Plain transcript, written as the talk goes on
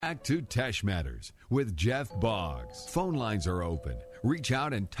back to Tesh Matters with Jeff Boggs. Phone lines are open. Reach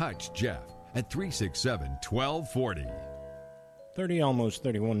out and touch Jeff at 367-1240. 30, almost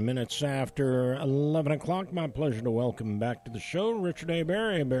 31 minutes after 11 o'clock. My pleasure to welcome back to the show Richard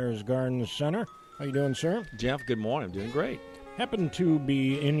Hebert, Hebert's Garden Center. How you doing, sir? Jeff, good morning. I'm doing great. Happen to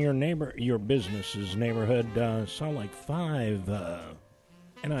be in your business's neighborhood. Saw like 5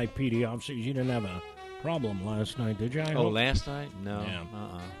 NIPD officers. You didn't have a problem last night, did you? Last night? No. Yeah.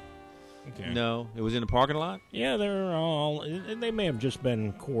 Okay. No. It was in the parking lot? Yeah, they may have just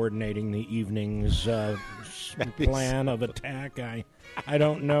been coordinating the evening's plan of attack. I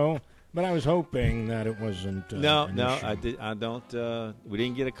don't know. But I was hoping that it wasn't. No, I don't. We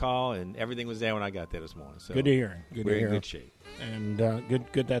didn't get a call, and everything was there when I got there this morning. So good to hear. We're in good shape. And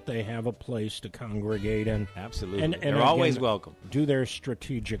good that they have a place to congregate in. Absolutely. And they're always welcome. Do their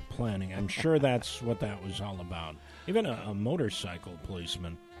strategic planning. I'm sure that's what that was all about. Even a motorcycle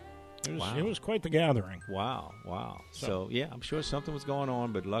policeman. It was quite the gathering. Wow. So, yeah, I'm sure something was going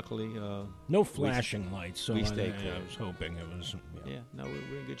on, but luckily... no flashing lights, so we stayed clear. I was hoping it was... Yeah, no,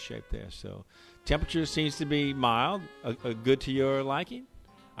 we're in good shape there. So, temperature seems to be mild, good to your liking?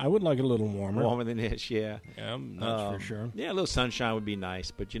 I would like it a little warmer. Warmer than this, yeah. Yeah, that's for sure. Yeah, a little sunshine would be nice,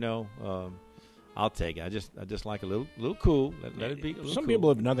 but, I'll take it. I just like a little cool. Let it be a little Some cool.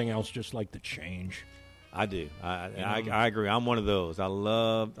 people, if nothing else, just like the change. I do. I agree. I'm one of those. I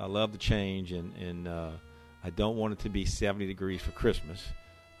love the change, and I don't want it to be 70 degrees for Christmas.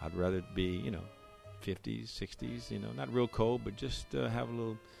 I'd rather it be 50s, 60s. Not real cold, but just have a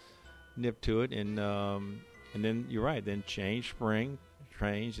little nip to it, and then you're right. Then spring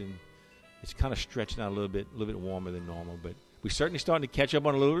change, and it's kind of stretching out a little bit warmer than normal. But we're certainly starting to catch up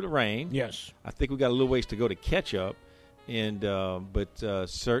on a little bit of rain. Yes, I think we got a little ways to go to catch up. But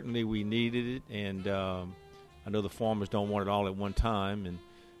certainly we needed it, and I know the farmers don't want it all at one time, and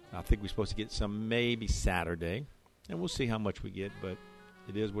I think we're supposed to get some maybe Saturday, and we'll see how much we get, but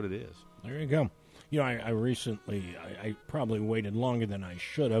it is what it is. There you go. I recently, I probably waited longer than I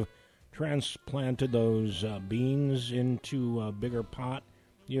should have, transplanted those beans into a bigger pot.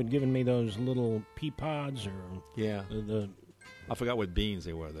 You had given me those little pea pods, or I forgot what beans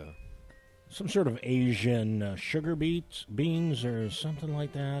they were, though. Some sort of Asian sugar beans or something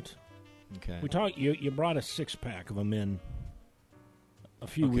like that. Okay. We talked. You brought a 6-pack of them in a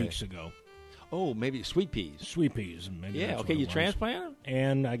few weeks ago. Oh, maybe sweet peas. Sweet peas, maybe. Yeah. Okay. You transplant them,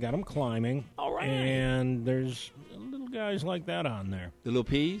 and I got them climbing. All right. And there's little guys like that on there. The little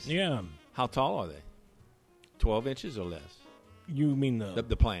peas. Yeah. How tall are they? 12 inches or less? You mean the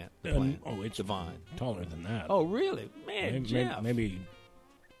plant? The plant. It's the vine. Taller than that. Oh, really? Man, Jeff. Maybe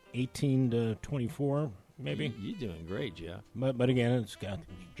 18 to 24, maybe. You're doing great, Jeff. But again, it's got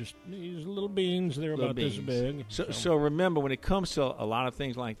just these little beans. They're about this big. So remember, when it comes to a lot of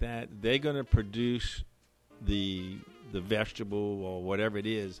things like that, they're going to produce the vegetable or whatever it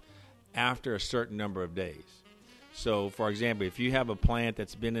is after a certain number of days. So, for example, if you have a plant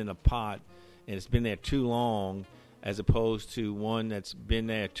that's been in a pot and it's been there too long, as opposed to one that's been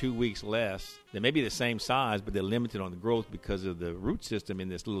there 2 weeks less, they may be the same size, but they're limited on the growth because of the root system in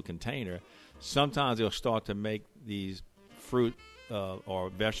this little container. Sometimes they'll start to make these fruit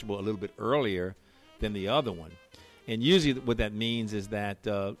or vegetable a little bit earlier than the other one. And usually what that means is that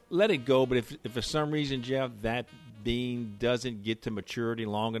let it go, but if for some reason, Jeff, that bean doesn't get to maturity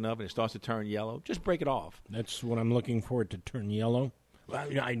long enough and it starts to turn yellow, just break it off. That's what I'm looking for, it to turn yellow.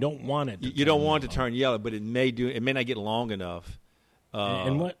 I don't want it. You don't want it to turn yellow, but it may do. It may not get long enough.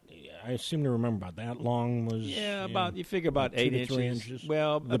 And what I seem to remember about that long was about you figure about 8 inches.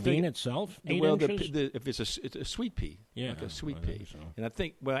 Well, the bean itself, 8 inches. If it's a sweet pea, like a sweet pea, so. And I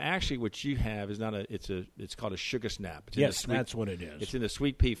think actually what you have is not it's called a sugar snap. That's what it is. It's in the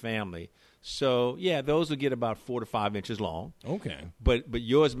sweet pea family. So those will get about 4 to 5 inches long. Okay, but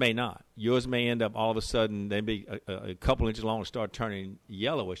yours may not. Yours may end up all of a sudden they be a couple inches long and start turning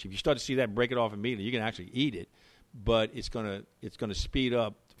yellowish. If you start to see that, break it off immediately. You can actually eat it, but it's gonna speed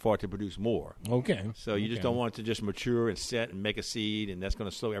up for it to produce more. Okay. So you just don't want it to just mature and set and make a seed, and that's going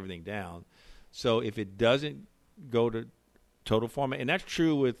to slow everything down. So if it doesn't go to total format, and that's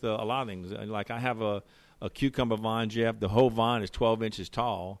true with a lot of things. Like I have a cucumber vine, Jeff. The whole vine is 12 inches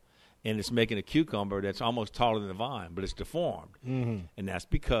tall, and it's making a cucumber that's almost taller than the vine, but it's deformed. Mm-hmm. And that's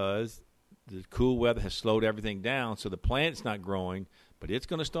because the cool weather has slowed everything down, so the plant's not growing, but it's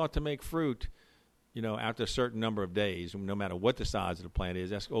going to start to make fruit, after a certain number of days, no matter what the size of the plant is.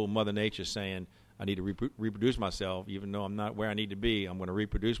 That's old Mother Nature saying, I need to reproduce myself. Even though I'm not where I need to be, I'm going to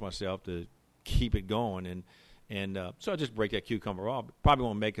reproduce myself to keep it going. And so I just break that cucumber off. Probably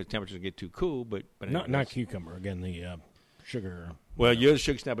won't make the temperature get too cool, but not cucumber. Again, the sugar. Well, yours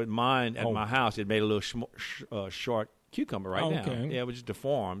shook snap, but mine at Oh. my house, it made a little short cucumber right now. Okay. Yeah, it was just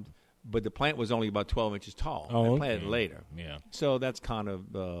deformed, but the plant was only about 12 inches tall. Oh, I planted it okay. later. Yeah. So that's kind of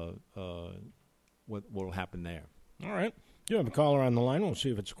what will happen there. All right. You have a caller on the line. We'll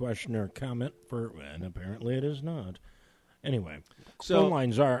see if it's a question or a comment and apparently it is not. Anyway, So- phone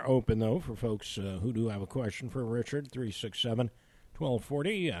lines are open, though, for folks who do have a question for Richard,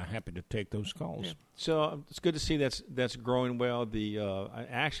 367-1240. Happy to take those calls. So it's good to see that's growing well.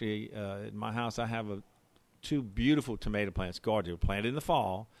 At my house, I have two beautiful tomato plants, gorgeous, planted in the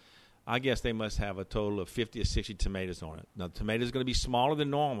fall. I guess they must have a total of 50 or 60 tomatoes on it. Now, the tomatoes are going to be smaller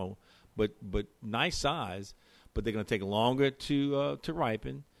than normal, but nice size. But they're going to take longer to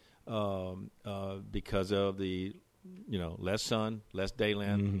ripen because of the less sun, less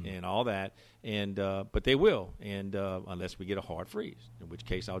daylight, and all that. And but they will, and unless we get a hard freeze, in which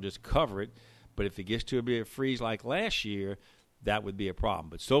case I'll just cover it. But if it gets to a bit of freeze like last year, that would be a problem.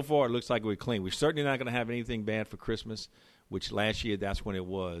 But so far, it looks like we're clean. We're certainly not going to have anything bad for Christmas, which last year that's when it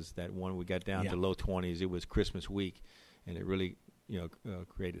was. That one we got down to low 20s. It was Christmas week, and it really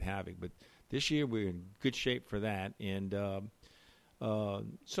created havoc. But this year we're in good shape for that. And so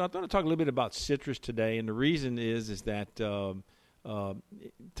I thought I'd talk a little bit about citrus today. And the reason is that it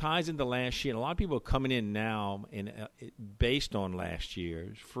ties into last year. And a lot of people are coming in now and based on last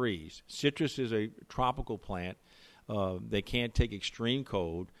year's freeze. Citrus is a tropical plant. They can't take extreme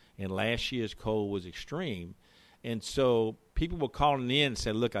cold, and last year's cold was extreme. And so people were calling in and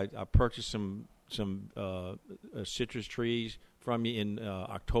said, look, I purchased some citrus trees from you in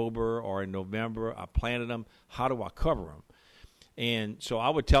October or in November. I planted them. How do I cover them? And so I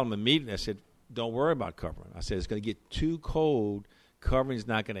would tell them immediately, I said, don't worry about covering. I said, it's going to get too cold. Covering is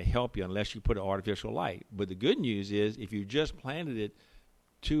not going to help you unless you put an artificial light. But the good news is if you just planted it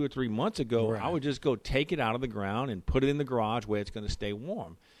 2 or 3 months ago, right, I would just go take it out of the ground and put it in the garage where it's going to stay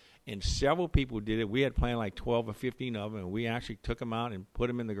warm. And several people did it. We had planted like 12 or 15 of them, and we actually took them out and put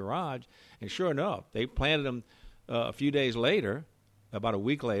them in the garage. And sure enough, they planted them a few days later, about a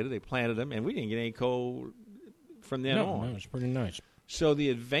week later, they planted them, and we didn't get any cold from then on. No, it was pretty nice. So the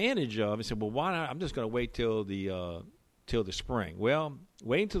advantage of it, said, well, why not? I'm just going to wait till the spring. Well,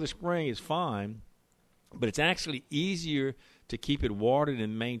 waiting till the spring is fine, but it's actually easier to keep it watered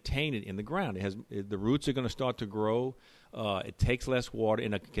and maintain it in the ground. The roots are going to start to grow. It takes less water.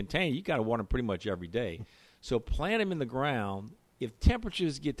 In a container, you got to water them pretty much every day. So plant them in the ground. If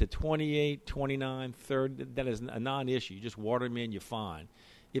temperatures get to 28, 29, 30, that is a non-issue. You just water them in, you're fine.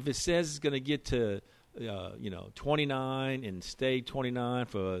 If it says it's going to get to 29 and stay 29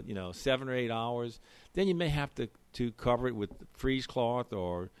 for 7 or 8 hours, then you may have to cover it with freeze cloth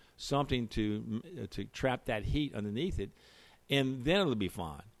or something to trap that heat underneath it, and then it'll be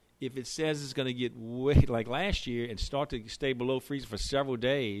fine. If it says it's going to get way like last year and start to stay below freezing for several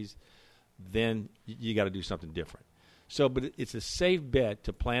days, then you got to do something different. So, but it's a safe bet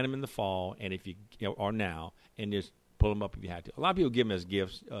to plant them in the fall, and if you or now, and just pull them up if you had to. A lot of people give them as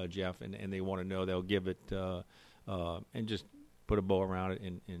gifts, Jeff, and they want to know. They'll give it and just put a bow around it,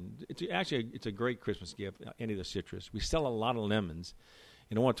 and it's a great Christmas gift. Any of the citrus, we sell a lot of lemons,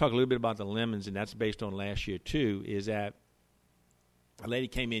 and I want to talk a little bit about the lemons, and that's based on last year too. Is that a lady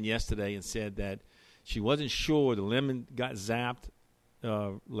came in yesterday and said that she wasn't sure the lemon got zapped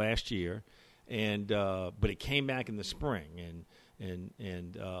last year, and but it came back in the spring, and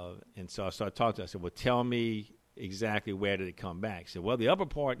so I started talking to her. I said, well, tell me exactly where did it come back. She said, well, the upper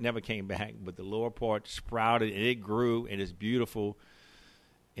part never came back, but the lower part sprouted, and it grew, and it's beautiful,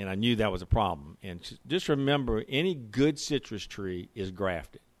 and I knew that was a problem. And just remember, any good citrus tree is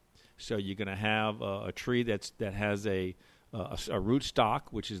grafted. So you're going to have a tree that has a root stock,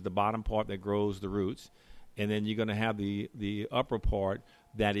 which is the bottom part that grows the roots, and then you're going to have the upper part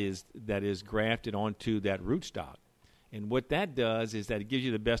that is grafted onto that root stock. And what that does is that it gives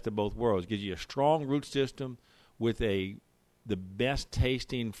you the best of both worlds. It gives you a strong root system with the best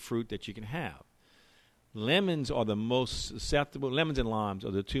tasting fruit that you can have. Lemons are the most susceptible. Lemons and limes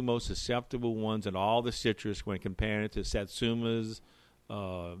are the two most susceptible ones in all the citrus when comparing it to satsumas,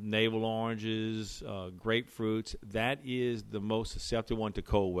 navel oranges, grapefruits. That is the most susceptible one to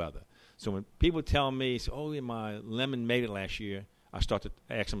cold weather. So when people tell me, oh, yeah, my lemon made it last year, I start to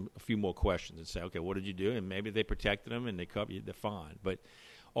ask them a few more questions and say, okay, what did you do? And maybe they protected them and they cover you, they're fine.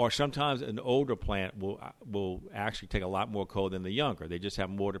 Or sometimes an older plant will actually take a lot more cold than the younger. They just have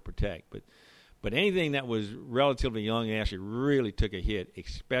more to protect. But anything that was relatively young actually really took a hit,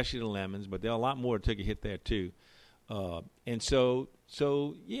 especially the lemons. But there are a lot more that took a hit there too. And so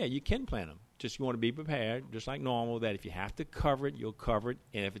yeah, you can plant them. Just you want to be prepared, just like normal, that if you have to cover it, you'll cover it.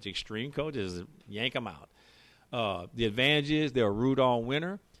 And if it's extreme cold, just yank them out. The advantage is they'll root all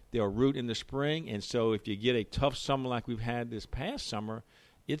winter. They'll root in the spring. And so if you get a tough summer like we've had this past summer,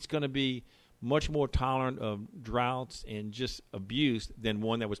 it's going to be much more tolerant of droughts and just abuse than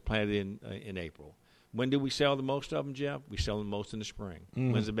one that was planted in April. When do we sell the most of them, Jeff? We sell them most in the spring.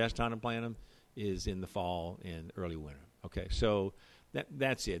 When's the best time to plant them? Is in the fall and early winter. Okay, so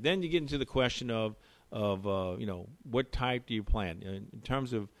that's it. Then you get into the question of what type do you plant in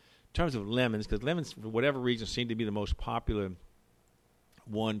terms of lemons, because lemons for whatever reason seem to be the most popular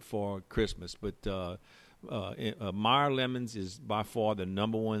one for Christmas. But Meyer lemons is by far the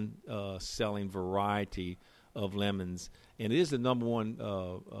number one selling variety of lemons, and it is the number one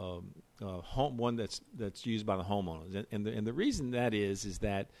one that's used by the homeowners. And the reason that is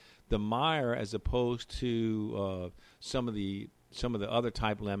that the Meyer, as opposed to some of the other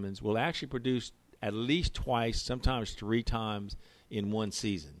type lemons, will actually produce at least twice, sometimes 3 times in one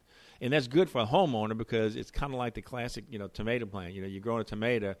season. And that's good for a homeowner because it's kind of like the classic, tomato plant. You're growing a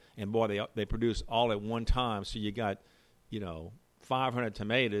tomato, and boy, they produce all at one time. So you got, 500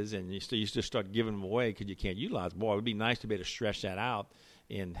 tomatoes, and you just start giving them away because you can't utilize them. Boy, it would be nice to be able to stretch that out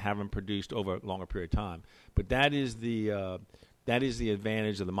and have them produced over a longer period of time. But that is the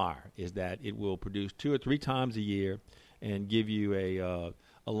advantage of the Meyer, is that it will produce 2 or 3 times a year and give you a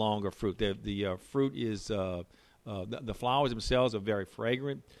longer fruit. The fruit is the flowers themselves are very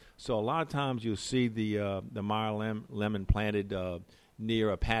fragrant. So a lot of times you'll see the Meyer lemon planted near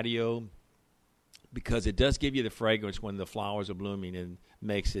a patio, because it does give you the fragrance when the flowers are blooming and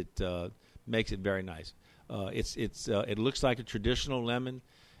makes it very nice. It looks like a traditional lemon.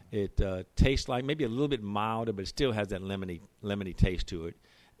 It tastes like maybe a little bit milder, but it still has that lemony taste to it.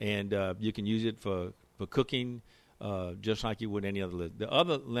 And you can use it for cooking, just like you would any other. The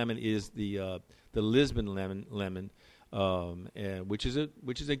other lemon is the Lisbon lemon, which is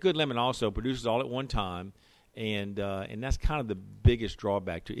a good lemon. Also produces all at one time, and that's kind of the biggest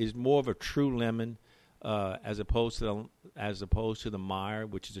drawback to it. It's more of a true lemon as opposed to the Meyer,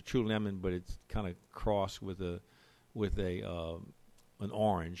 which is a true lemon, but it's kind of crossed with an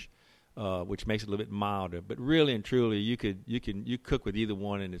orange, which makes it a little bit milder. But really and truly, you cook with either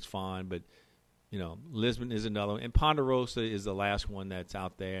one and it's fine. But Lisbon is another one, and Ponderosa is the last one that's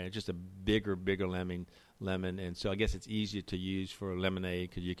out there. And it's just a bigger lemon, and so I guess it's easier to use for lemonade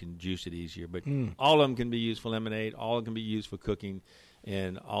because you can juice it easier. But all of them can be used for lemonade. All of them can be used for cooking,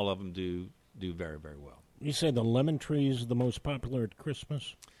 and all of them do very, very well. You say the lemon tree is the most popular at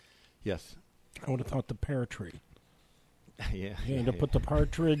Christmas? Yes. I would have thought the pear tree. Yeah. To put the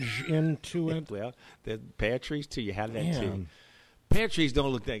partridge into it. Well, the pear trees too. You have that too. Pear trees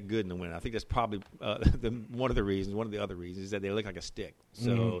don't look that good in the winter. I think that's probably one of the other reasons is that they look like a stick.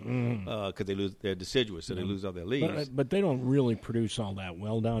 So because they're deciduous, so they lose all their leaves. But they don't really produce all that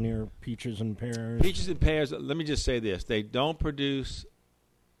well down here. Peaches and pears. Peaches and pears. Let me just say this: they don't produce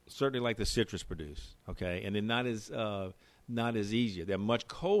certainly like the citrus produce. Okay, and they're not as easy. They're much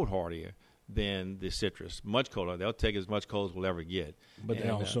cold hardier than the citrus. Much colder. They'll take as much cold as we'll ever get. But they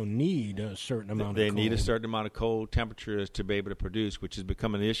also need a certain amount of cold. They need a certain amount of cold temperatures to be able to produce, which has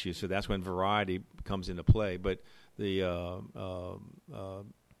become an issue. So that's when variety comes into play. But the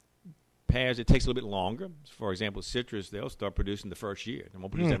pears, it takes a little bit longer. For example, citrus, they'll start producing the first year. They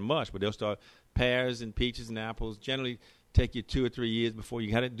won't produce that much, but they'll start. Pears and peaches and apples generally take you 2 or 3 years before you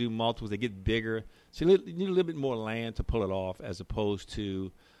got to do multiples. They get bigger. So you need a little bit more land to pull it off as opposed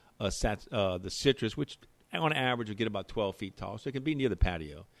to the citrus, which on average will get about 12 feet tall, so it can be near the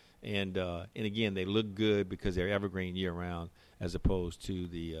patio. And again, they look good because they're evergreen year round, as opposed to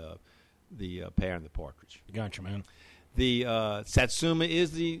the pear and the partridge. Gotcha, man. The Satsuma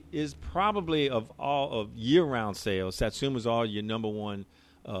is probably of all of year round sales. Satsuma is all your number one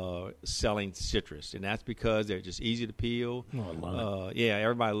selling citrus, and that's because they're just easy to peel. Oh, I love it. Yeah,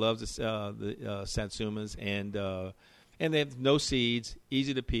 everybody loves the Satsumas, and they have no seeds,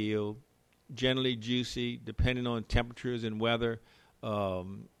 easy to peel, generally juicy. Depending on temperatures and weather,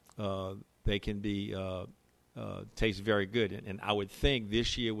 they can be taste very good. And I would think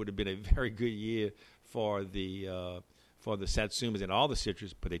this year would have been a very good year for the Satsumas and all the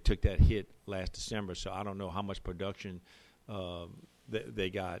citrus, but they took that hit last December, so I don't know how much production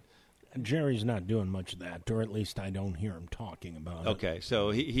they got. Jerry's not doing much of that, or at least I don't hear him talking about it. Okay, so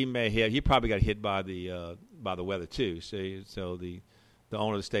he probably got hit by the weather too. So the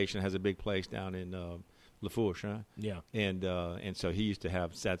owner of the station has a big place down in Lafourche, huh? Yeah, and so he used to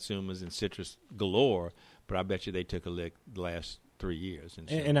have Satsumas and citrus galore, but I bet you they took a lick the last 3 years.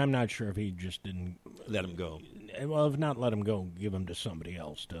 And I'm not sure if he just didn't let him go. Well, if not let him go, give him to somebody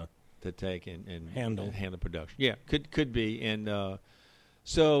else to take and handle production. Yeah, could be. And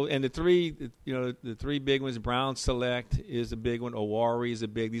So, and the three big ones, Brown Select is a big one, Owari is a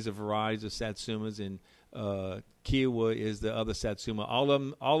big. These are varieties of Satsumas, and Kiowa is the other Satsuma. All of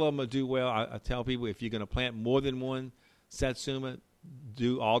them will do well. I tell people, if you're going to plant more than one Satsuma,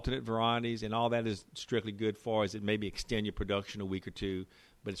 do alternate varieties, and all that is strictly good for is it maybe extend your production a week or two,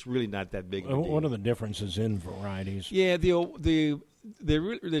 but it's really not that big of a deal. What are the differences in varieties? Yeah,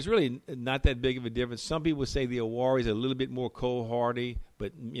 there's really not that big of a difference. Some people say the Owari is a little bit more cold hardy,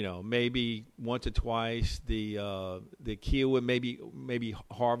 but maybe once or twice. The Kiowa maybe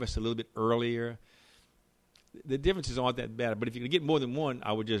harvest a little bit earlier. The differences aren't that bad, but if you can get more than one,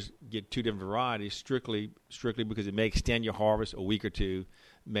 I would just get two different varieties, strictly because it may extend your harvest a week or two,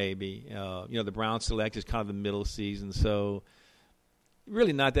 maybe. The Brown Select is kind of the middle season, so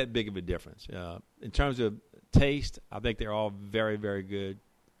really not that big of a difference. In terms of taste, I think they're all very, very good,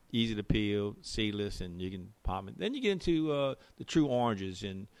 easy to peel, seedless, and you can pop them. Then you get into the true oranges,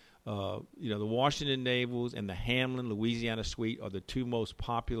 and the Washington Navels and the Hamlin Louisiana Sweet are the two most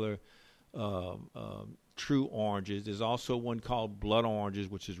popular true oranges. There's also one called Blood Oranges,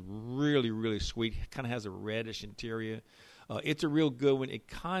 which is really, really sweet. It kind of has a reddish interior. It's a real good one. It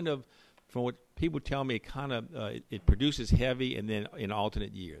kind of, from what people tell me, it produces heavy and then in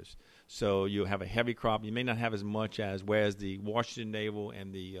alternate years. So you'll have a heavy crop. You may not have as much whereas the Washington Navel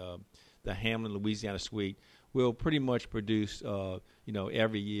and the Hamlin Louisiana Sweet will pretty much produce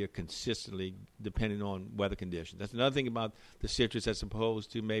every year consistently, depending on weather conditions. That's another thing about the citrus as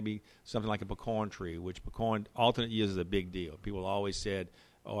opposed to maybe something like a pecan tree, which pecan alternate years is a big deal. People always said,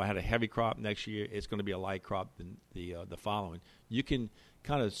 "Oh, I had a heavy crop next year; it's going to be a light crop the following." You can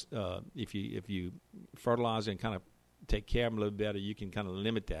kind of if you fertilize and kind of take care of them a little better, you can kind of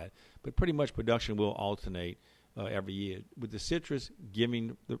limit that. But pretty much production will alternate every year. With the citrus,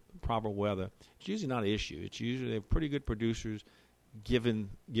 giving the proper weather, it's usually not an issue. It's usually they're pretty good producers given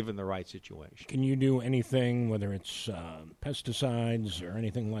the right situation. Can you do anything, whether it's pesticides or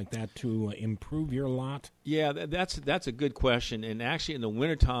anything like that, to improve your lot? Yeah, that's a good question. And actually, in the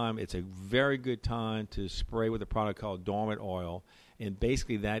wintertime, it's a very good time to spray with a product called dormant oil. And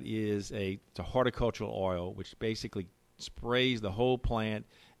basically, it's a horticultural oil, which basically sprays the whole plant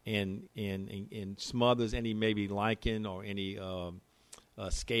and smothers any maybe lichen or any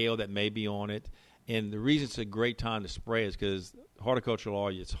scale that may be on it. And the reason it's a great time to spray is because horticultural oil,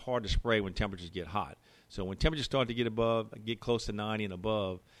 it's hard to spray when temperatures get hot. So when temperatures start to get close to 90 and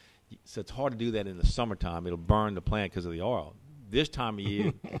above, so it's hard to do that in the summertime. It'll burn the plant because of the oil. This time of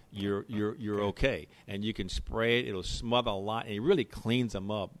year, you're okay, and you can spray it. It'll smother a lot, and it really cleans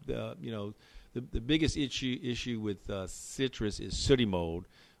them up. The biggest issue with citrus is sooty mold,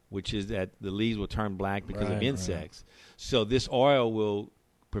 which is that the leaves will turn black because of insects. Right. So this oil will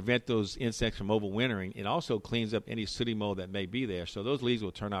prevent those insects from overwintering. It also cleans up any sooty mold that may be there, so those leaves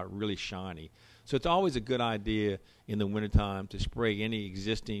will turn out really shiny. So it's always a good idea in the wintertime to spray any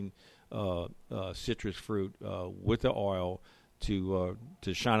existing citrus fruit with the oil to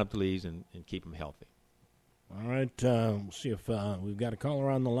shine up the leaves and keep them healthy. All right, we'll see if we've got a caller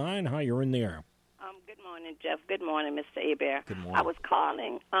on the line. Hi, you're in the air. Good morning, Jeff. Good morning, Mr. Hebert. Good morning. I was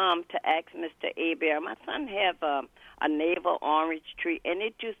calling to ask Mr. Hebert. My son have a navel orange tree, and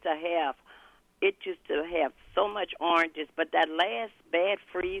it used to have so much oranges, but that last bad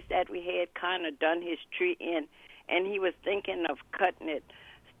freeze that we had kind of done his tree in, and he was thinking of cutting it.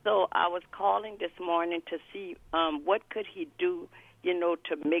 So I was calling this morning to see what could he do,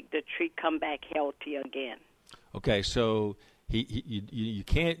 to make the tree come back healthy again. Okay, so you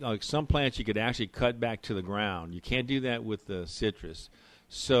can't, like some plants you could actually cut back to the ground. You can't do that with the citrus.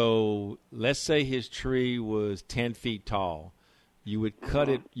 So let's say his tree was 10 feet tall. You would cut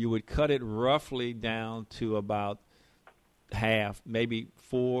it roughly down to about half, maybe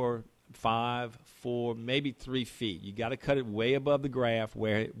 4, 5, 4, maybe 3 feet. You got to cut it way above the graft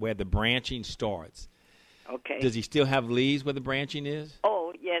where the branching starts. Okay. Does he still have leaves where the branching is?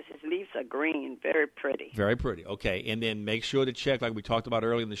 Oh, yes, his leaves are green, very pretty. Very pretty. Okay, and then make sure to check, like we talked about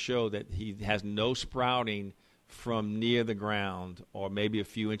earlier in the show, that he has no sprouting from near the ground or maybe a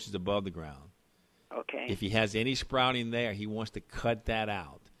few inches above the ground. Okay. If he has any sprouting there, he wants to cut that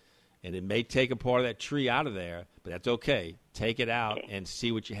out. And it may take a part of that tree out of there, but that's okay. Take it out and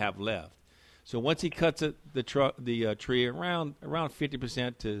see what you have left. So once he cuts the tree around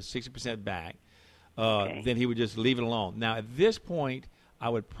 50% to 60% back, then he would just leave it alone. Now, at this point, I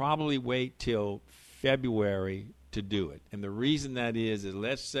would probably wait till February to do it. And the reason that is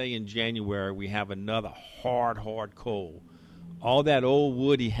let's say in January we have another hard cold. All that old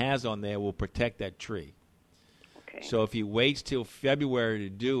wood he has on there will protect that tree. Okay. So if he waits till February to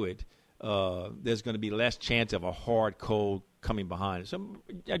do it, there's going to be less chance of a hard cold coming behind it. So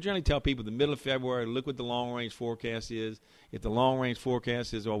I generally tell people the middle of February, look what the long-range forecast is. If the long-range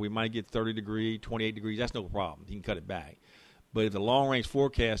forecast is, we might get 30 degrees, 28 degrees, that's no problem. You can cut it back. But if the long-range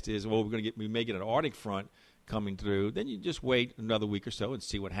forecast is, we may get an Arctic front coming through, then you just wait another week or so and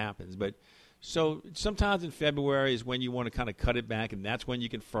see what happens. But so sometimes in February is when you want to kind of cut it back, and that's when you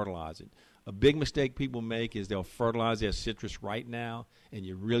can fertilize it. A big mistake people make is they'll fertilize their citrus right now, and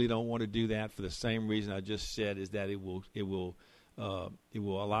you really don't want to do that for the same reason I just said, is that it will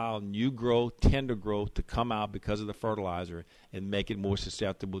allow new growth, tender growth to come out because of the fertilizer and make it more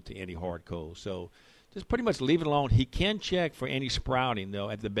susceptible to any hard cold. So just pretty much leave it alone. He can check for any sprouting, though,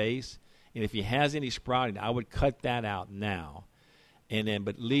 at the base. And if he has any sprouting, I would cut that out now.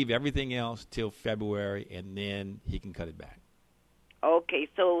 But leave everything else till February, and then he can cut it back. Okay,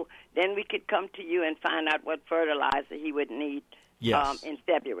 so then we could come to you and find out what fertilizer he would need in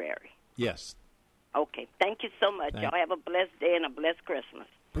February. Yes. Okay, thank you so much. Y'all have a blessed day and a blessed Christmas.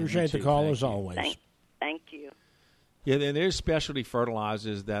 Appreciate the call as always. Thank you. Yeah, and there's specialty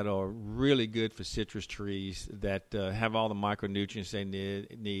fertilizers that are really good for citrus trees that have all the micronutrients they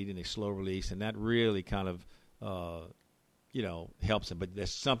need in a slow release, and that really kind of helps them. But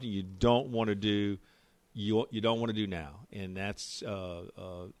that's something you don't want to do. You don't want to do now, and that's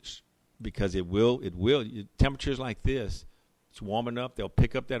because it will. Temperatures like this, it's warming up. They'll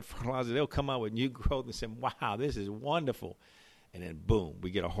pick up that fertilizer. They'll come out with new growth and say, "Wow, this is wonderful," and then boom,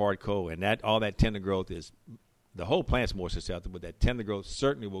 we get a hard cold, and all that tender growth is. The whole plant's more susceptible, but that tender growth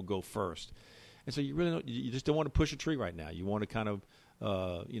certainly will go first. And so you just don't want to push a tree right now. You want to kind of,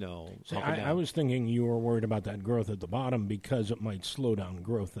 I was thinking you were worried about that growth at the bottom because it might slow down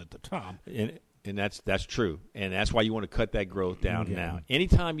growth at the top. And that's true. And that's why you want to cut that growth down now.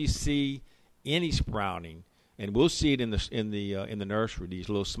 Anytime you see any sprouting, and we'll see it in the nursery, these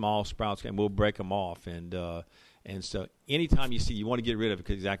little small sprouts, and we'll break them off. And so anytime you want to get rid of it,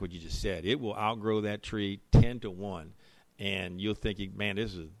 because exactly what you just said, it will outgrow that tree 10 to 1. And you'll think, man,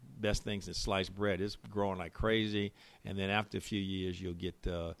 this is the best thing since sliced bread. It's growing like crazy. And then after a few years, you'll get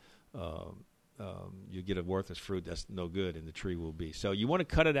a worthless fruit that's no good, and the tree will be. So you want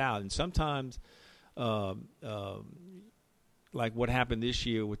to cut it out. And sometimes, like what happened this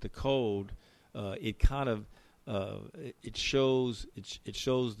year with the cold, it kind of it shows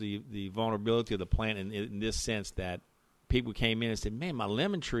the vulnerability of the plant in this sense that people came in and said, "Man, my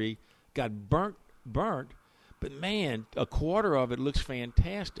lemon tree got burnt, but man, a quarter of it looks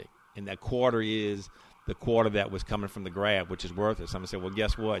fantastic." And that quarter is the quarter that was coming from the grab, which is worthless. I'm gonna say, well,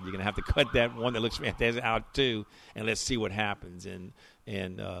 guess what? You're gonna have to cut that one that looks fantastic out too, and let's see what happens. And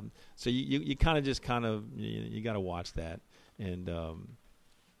so you kind of you got to watch that. And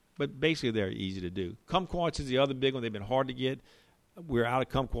but basically, they're easy to do. Kumquats is the other big one. They've been hard to get. We're out of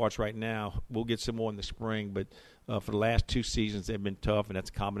kumquats right now. We'll get some more in the spring, but for the last 2 seasons, they've been tough, and that's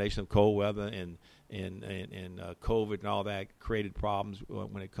a combination of cold weather and COVID and all that created problems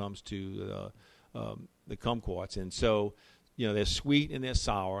when it comes to the kumquats. And so, they're sweet and they're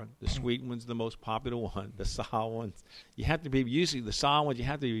sour. The sweet one's the most popular one. The sour ones, the sour ones, you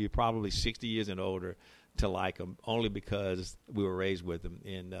have to be probably 60 years and older to like them, only because we were raised with them,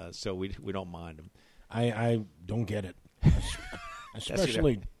 and so we don't mind them. I don't get it,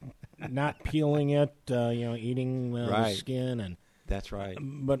 especially not peeling it, eating the skin, and that's right.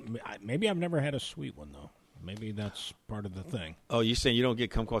 But maybe I've never had a sweet one though. Maybe that's part of the thing. Oh, you're saying you don't get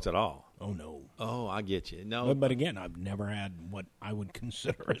kumquats at all? Oh no. Oh, I get you. No, but again, I've never had what I would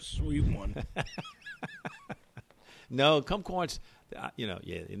consider a sweet one. No, kumquats,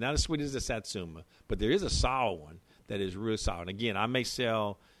 not as sweet as the satsuma, but there is a sour one that is real sour. And again, I may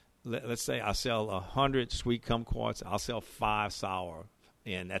sell, let's say I sell 100 sweet kumquats, I'll sell 5 sour,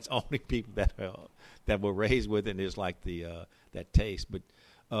 and that's only people that were raised with it and is like that taste. But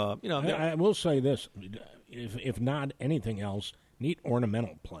I will say this: if not anything else, neat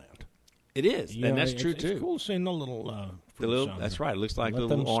ornamental plant. It is, and that's true too. It's cool seeing the little. That's right. It looks like let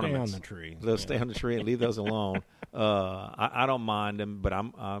little them ornaments. Stay on the tree. They'll stay on the tree and leave those alone. I don't mind them, but I'll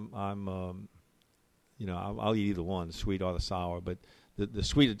eat either one, the sweet or the sour. But the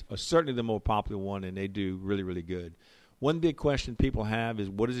sweet are certainly the more popular one, and they do really, really good. One big question people have is,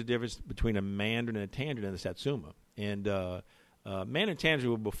 what is the difference between a mandarin and a tangerine and a satsuma? And mandarin and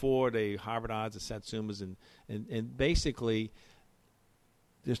tangerine were before they hybridized the satsumas, and basically,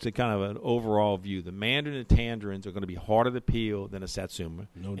 just a kind of an overall view, the mandarin and tangerines are going to be harder to peel than a satsuma,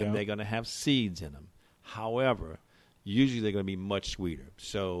 no doubt. And they're going to have seeds in them. However, usually they're going to be much sweeter.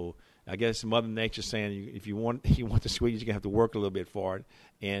 So I guess Mother Nature's saying if you want the sweet, you're going to have to work a little bit for it.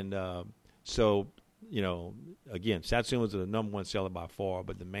 And so again, satsumas are the number one seller by far,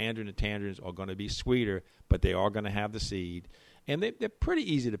 but the mandarin and tangerines are going to be sweeter, but they are going to have the seed. And they're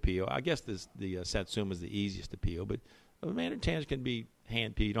pretty easy to peel. I guess the satsuma is the easiest to peel, but mandarin tangerines can be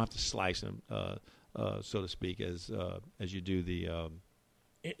hand peeled. You don't have to slice them, so to speak, as you do the.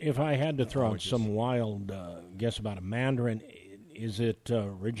 If I had to throw out oranges. some wild guess about a mandarin, is it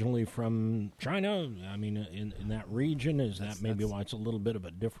originally from China? I mean, in that region, is that maybe why it's a little bit of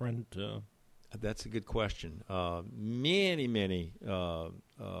a different? That's a good question. Many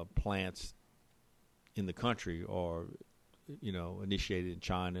plants in the country are, initiated in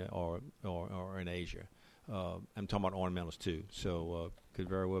China or in Asia. I'm talking about ornamentals too, so could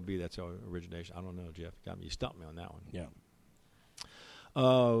very well be that's our origination. I don't know, Jeff. You stumped me on that one. Yeah.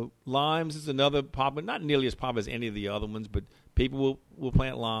 Limes is another popular, not nearly as popular as any of the other ones, but people will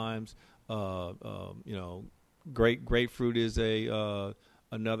plant limes. Grapefruit is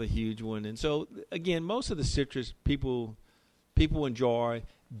another huge one, and so again, most of the citrus people enjoy.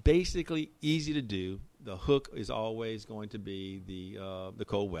 Basically, easy to do. The hook is always going to be the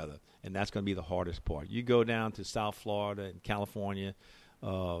cold weather, and that's going to be the hardest part. You go down to South Florida and California,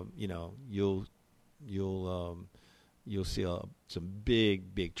 you'll see some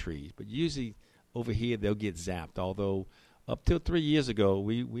big trees, but usually over here they'll get zapped. Although up till 3 years ago,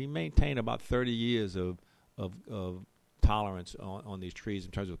 we maintained about 30 years of tolerance on these trees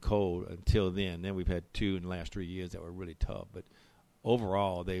in terms of cold. Until then we've had 2 in the last 3 years that were really tough, but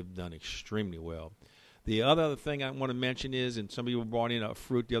overall they've done extremely well. The other thing I want to mention is, and some people brought in a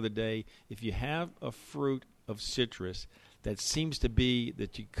fruit the other day, if you have a fruit of citrus that seems to be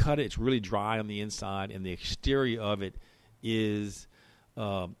that you cut it, it's really dry on the inside, and the exterior of it is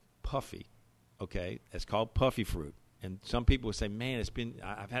puffy. Okay, it's called puffy fruit. And some people would say, "Man,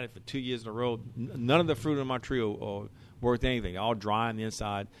 I've had it for 2 years in a row. None of the fruit on my tree are worth anything. They're all dry on the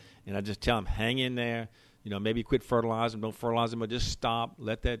inside." And I just tell them, "Hang in there. Maybe quit fertilizing. Don't fertilize them, but just stop.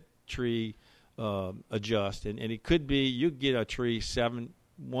 Let that tree adjust." And it could be you get a tree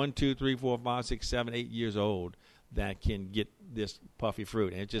 1, 2, 3, 4, 5, 6, 7, 8 years old that can get this puffy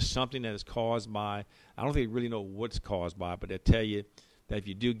fruit. And it's just something that is caused by, I don't think they really know what's caused by, but they tell you that if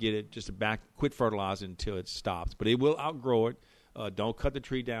you do get it, just quit fertilizing until it stops. But it will outgrow it. Don't cut the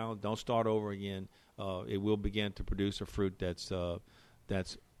tree down. Don't start over again. It will begin to produce a fruit that's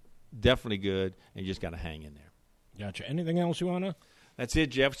definitely good, and you just got to hang in there. Gotcha. Anything else you want to? That's it,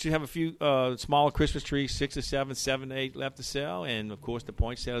 Jeff. We should have a few smaller Christmas trees, 6 or 7, 7 to 8 left to sell. And, of course, the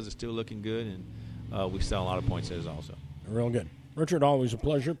poinsettias are still looking good, and we sell a lot of poinsettias also. Real good. Richard, always a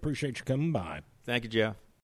pleasure. Appreciate you coming by. Thank you, Jeff.